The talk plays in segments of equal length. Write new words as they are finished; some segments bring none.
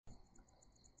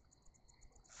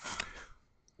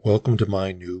Welcome to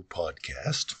my new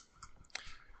podcast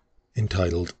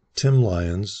entitled Tim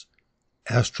Lyons,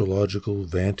 Astrological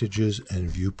Vantages and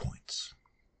Viewpoints.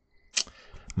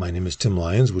 My name is Tim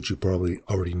Lyons, which you probably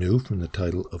already knew from the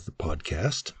title of the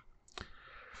podcast.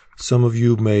 Some of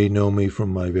you may know me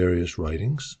from my various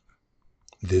writings.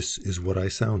 This is what I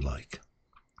sound like.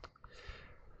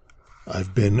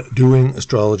 I've been doing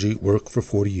astrology work for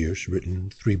 40 years, written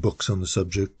 3 books on the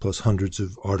subject, plus hundreds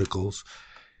of articles,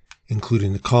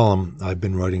 including the column I've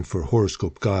been writing for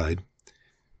Horoscope Guide,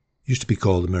 used to be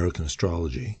called American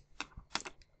Astrology,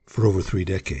 for over 3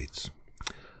 decades.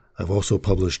 I've also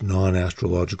published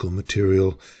non-astrological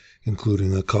material,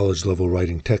 including a college-level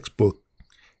writing textbook,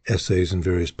 essays in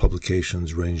various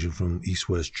publications ranging from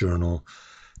East-West Journal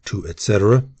to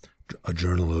Etc., a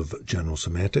journal of general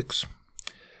semantics.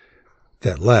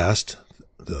 That last,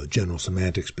 the general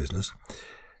semantics business,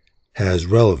 has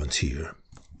relevance here,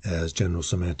 as general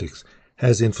semantics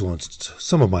has influenced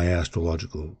some of my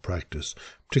astrological practice,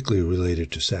 particularly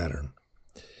related to Saturn.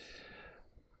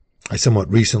 I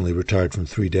somewhat recently retired from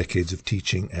 3 decades of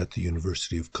teaching at the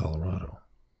University of Colorado.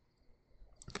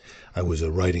 I was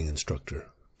a writing instructor.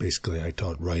 Basically, I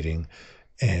taught writing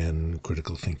and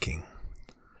critical thinking.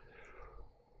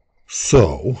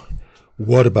 So,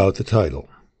 what about the title?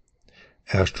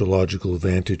 Astrological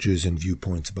Vantages and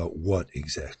Viewpoints about what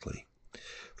exactly?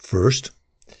 First,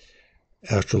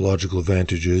 astrological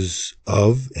advantages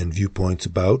of and viewpoints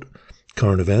about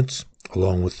current events,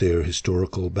 along with their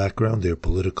historical background, their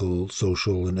political,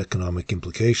 social, and economic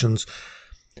implications,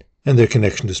 and their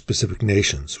connection to specific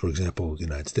nations, for example, the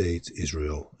United States,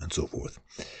 Israel, and so forth.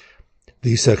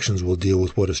 These sections will deal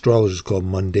with what astrologers call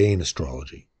mundane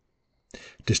astrology,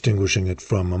 distinguishing it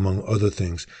from, among other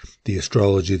things, the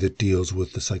astrology that deals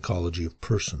with the psychology of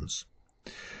persons.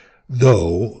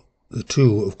 Though the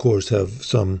two, of course, have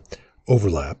some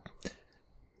overlap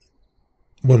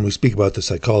when we speak about the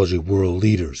psychology of world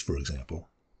leaders, for example,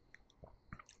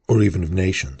 or even of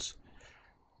nations.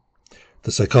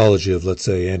 The psychology of, let's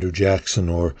say, Andrew Jackson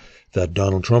or that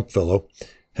Donald Trump fellow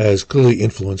has clearly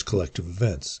influenced collective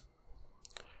events.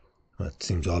 That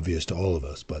seems obvious to all of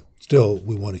us, but still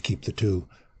we want to keep the two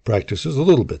practices a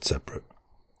little bit separate,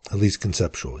 at least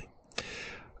conceptually.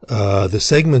 The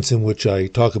segments in which I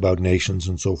talk about nations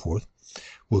and so forth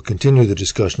will continue the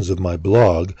discussions of my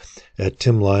blog at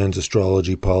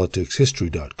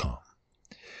timlyonsastrologypoliticshistory.com.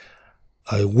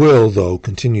 I will, though,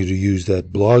 continue to use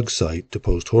that blog site to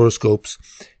post horoscopes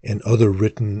and other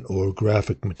written or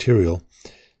graphic material,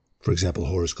 for example,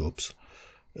 horoscopes,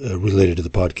 related to the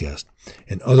podcast.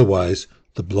 And otherwise,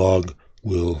 the blog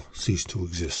will cease to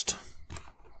exist.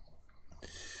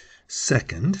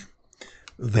 Second,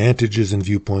 vantages and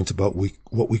viewpoints about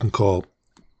what we can call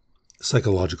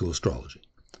psychological astrology,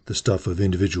 the stuff of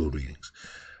individual readings.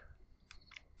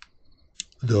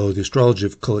 Though the astrology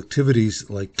of collectivities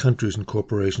like countries and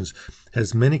corporations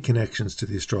has many connections to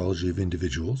the astrology of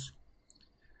individuals,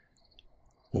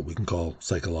 what we can call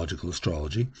psychological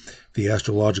astrology, the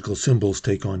astrological symbols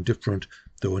take on different,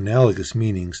 though analogous,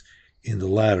 meanings in the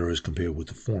latter as compared with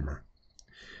the former.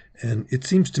 And it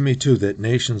seems to me, too, that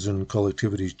nations and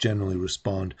collectivities generally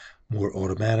respond more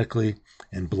automatically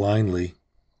and blindly,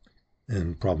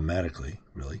 and problematically,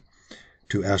 really,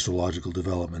 to astrological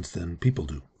developments than people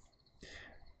do.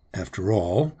 After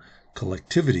all,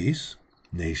 collectivities,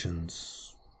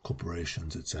 nations,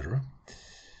 corporations, etc.,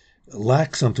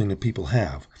 lack something that people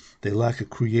have. They lack a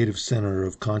creative center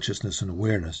of consciousness and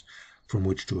awareness from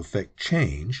which to effect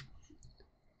change,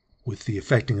 with the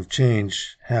effecting of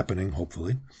change happening,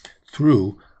 hopefully,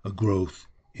 through a growth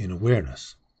in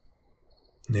awareness.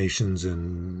 Nations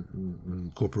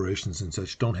and corporations and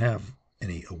such don't have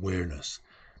any awareness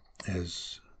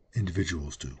as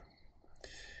individuals do.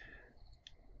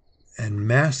 And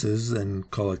masses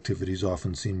and collectivities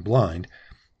often seem blind,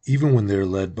 even when they're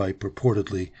led by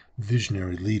purportedly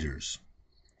visionary leaders.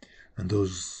 And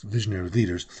those visionary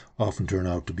leaders often turn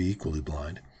out to be equally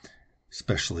blind,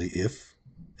 especially if,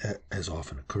 as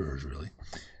often occurs really,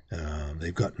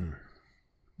 they've gotten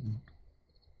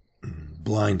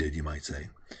blinded, you might say,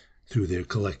 through their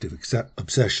collective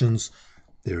obsessions,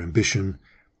 their ambition,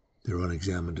 their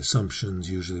unexamined assumptions,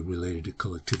 usually related to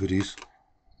collectivities.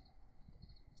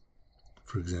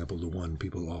 For example, the one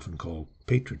people often call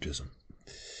patriotism.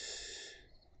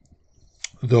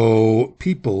 Though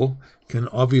people can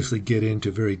obviously get into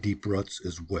very deep ruts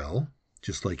as well,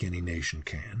 just like any nation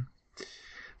can,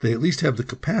 they at least have the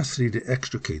capacity to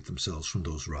extricate themselves from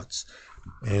those ruts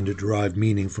and to derive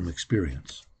meaning from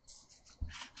experience.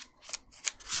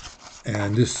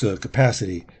 And this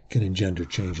capacity can engender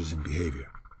changes in behavior.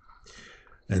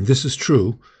 And this is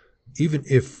true even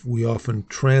if we often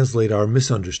translate our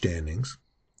misunderstandings,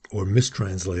 or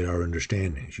mistranslate our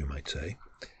understandings, you might say.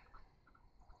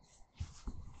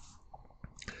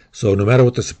 So no matter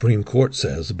what the Supreme Court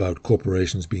says about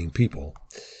corporations being people,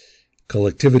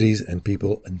 collectivities and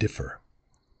people differ,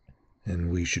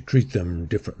 and we should treat them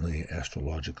differently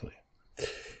astrologically.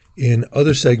 In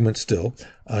other segments still,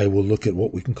 I will look at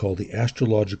what we can call the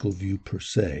astrological view per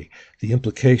se, the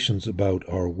implications about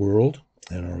our world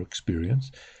and our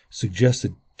experience,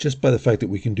 suggested just by the fact that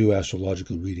we can do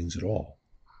astrological readings at all,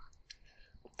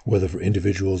 whether for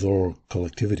individuals or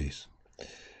collectivities.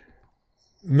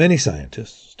 Many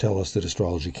scientists tell us that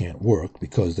astrology can't work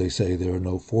because they say there are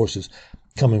no forces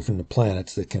coming from the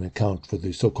planets that can account for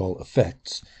the so-called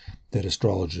effects that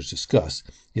astrologers discuss.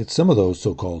 Yet some of those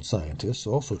so-called scientists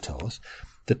also tell us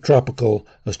that tropical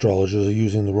astrologers are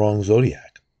using the wrong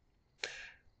zodiac.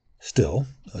 Still,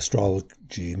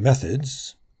 astrology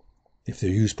methods, if they're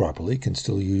used properly, can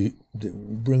still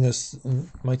bring us,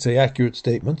 might say, accurate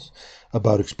statements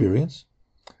about experience,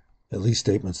 at least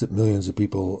statements that millions of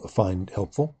people find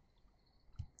helpful.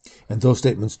 And those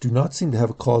statements do not seem to have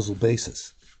a causal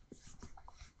basis.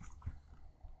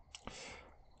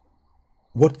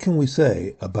 What can we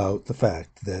say about the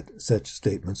fact that such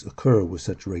statements occur with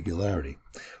such regularity?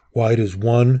 Why does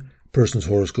one person's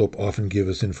horoscope often give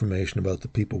us information about the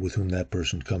people with whom that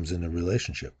person comes in a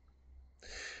relationship?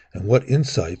 And what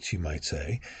insights, you might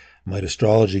say, might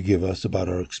astrology give us about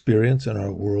our experience and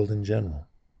our world in general?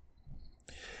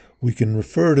 We can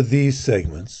refer to these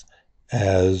segments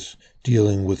as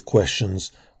dealing with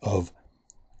questions of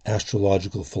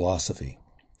astrological philosophy,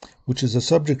 which is a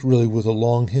subject really with a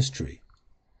long history,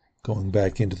 going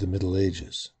back into the Middle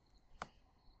Ages,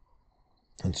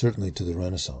 and certainly to the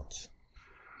Renaissance.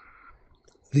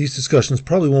 These discussions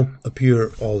probably won't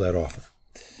appear all that often,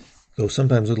 though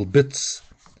sometimes little bits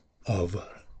of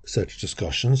such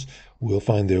discussions will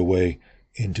find their way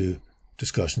into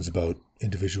discussions about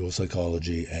individual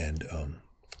psychology and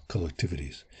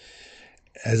collectivities.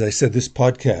 As I said, this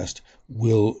podcast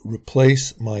will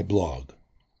replace my blog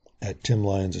at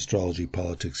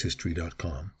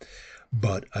timlyonsastrologypoliticshistory.com.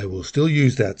 But I will still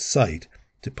use that site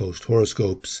to post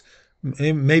horoscopes,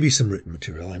 maybe some written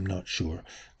material, I'm not sure,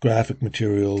 graphic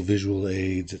material, visual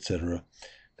aids, etc.,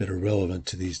 that are relevant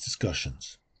to these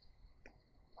discussions.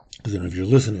 Because if you're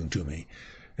listening to me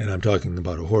and I'm talking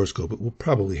about a horoscope, it will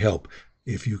probably help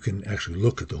if you can actually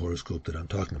look at the horoscope that I'm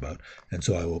talking about, and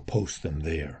so I will post them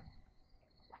there.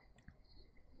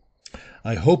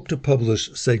 I hope to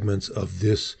publish segments of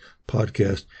this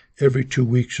podcast every 2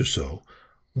 weeks or so,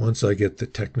 once I get the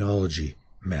technology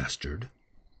mastered.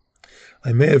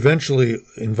 I may eventually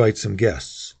invite some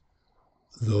guests,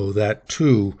 though that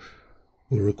too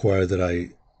will require that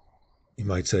I, you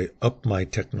might say, up my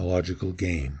technological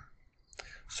game.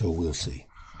 So we'll see.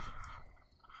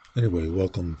 Anyway,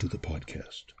 welcome to the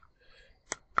podcast.